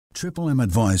Triple M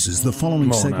advises the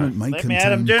following segment may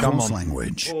contain false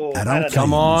language, adult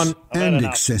themes, and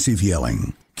excessive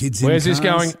yelling. Kids Where's in this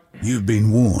cars, going? you've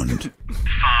been warned. 5, 4,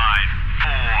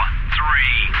 3,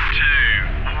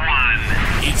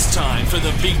 2, 1. It's time for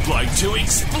the big bloke to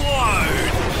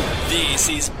explode. This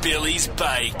is Billy's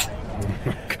Bake.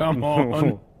 Come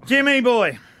on. Jimmy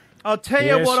boy, I'll tell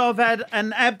you Yes? what I've had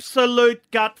an absolute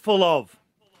gutful of.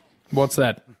 What's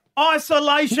that?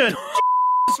 Isolation.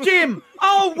 Jim,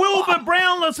 oh, Wilbur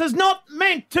Brownless is not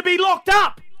meant to be locked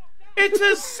up. It's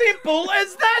as simple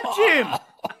as that,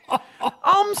 Jim.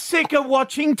 I'm sick of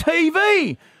watching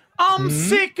TV. I'm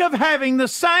sick of having the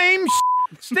same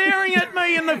staring at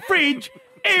me in the fridge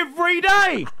every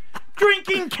day.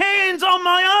 Drinking cans on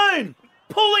my own.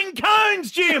 Pulling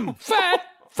cones, Jim.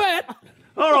 Fat.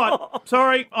 All right,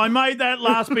 sorry, I made that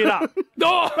last bit up.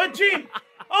 But, Jim,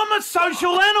 I'm a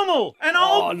social animal, and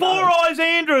old Four Eyes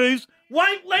Andrews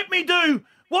won't let me do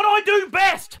what I do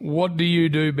best. What do you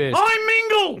do best? I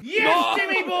mingle. Yes,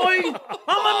 Jimmy boy,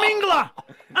 I'm a mingler.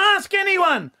 Ask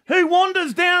anyone who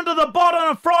wanders down to the bot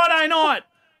on a Friday night.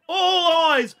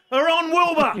 All eyes are on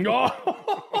Wilbur.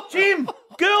 Jim,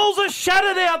 girls are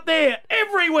shuttered out there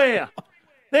everywhere.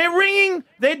 They're ringing,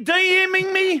 they're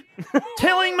DMing me,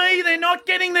 telling me they're not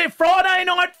getting their Friday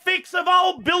night fix of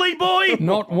old Billy boy.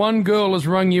 Not one girl has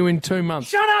rung you in 2 months.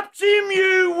 Shut up, Jim,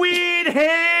 you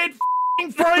weird-haired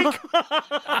freak.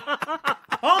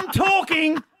 I'm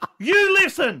talking, you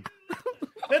listen.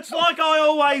 It's like I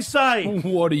always say.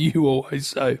 What do you always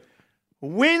say?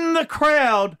 Win the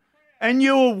crowd and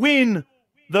you'll win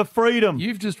the freedom.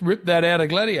 You've just ripped that out of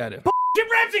Gladiator. Jim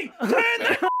Ramsey, turn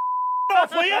that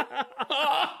off, will you?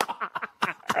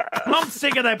 I'm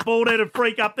sick of that bald-headed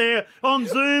freak up there on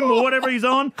Zoom or whatever he's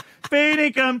on. Fair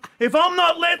dinkum. If I'm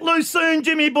not let loose soon,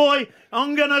 Jimmy boy,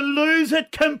 I'm going to lose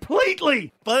it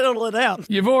completely. Battle it out.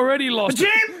 You've already lost it.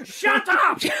 Jim, shut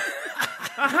up!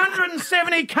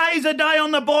 170 Ks a day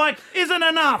on the bike isn't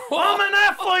enough. I'm an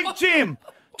athlete, Jim.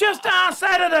 Just ask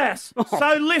Adidas.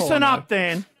 So listen up,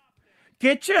 Dan.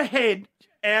 Get your head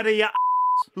out of your ass.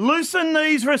 Loosen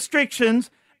these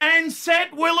restrictions and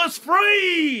set Willis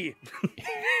free.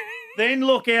 Then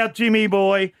look out, Jimmy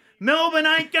boy. Melbourne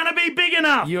ain't going to be big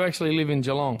enough. You actually live in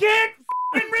Geelong. Get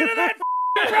rid of that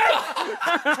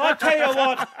I tell you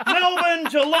what, Melbourne,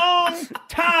 Geelong,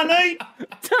 Tarneet,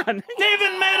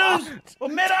 Devon Meadows, or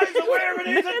Meadows or wherever it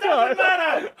is, it doesn't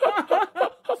matter.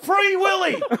 Free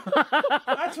Willy.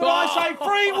 That's what I say,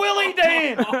 Free Willy,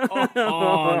 Dan.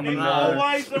 Oh, no.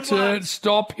 Always the one.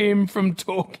 Stop him from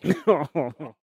talking.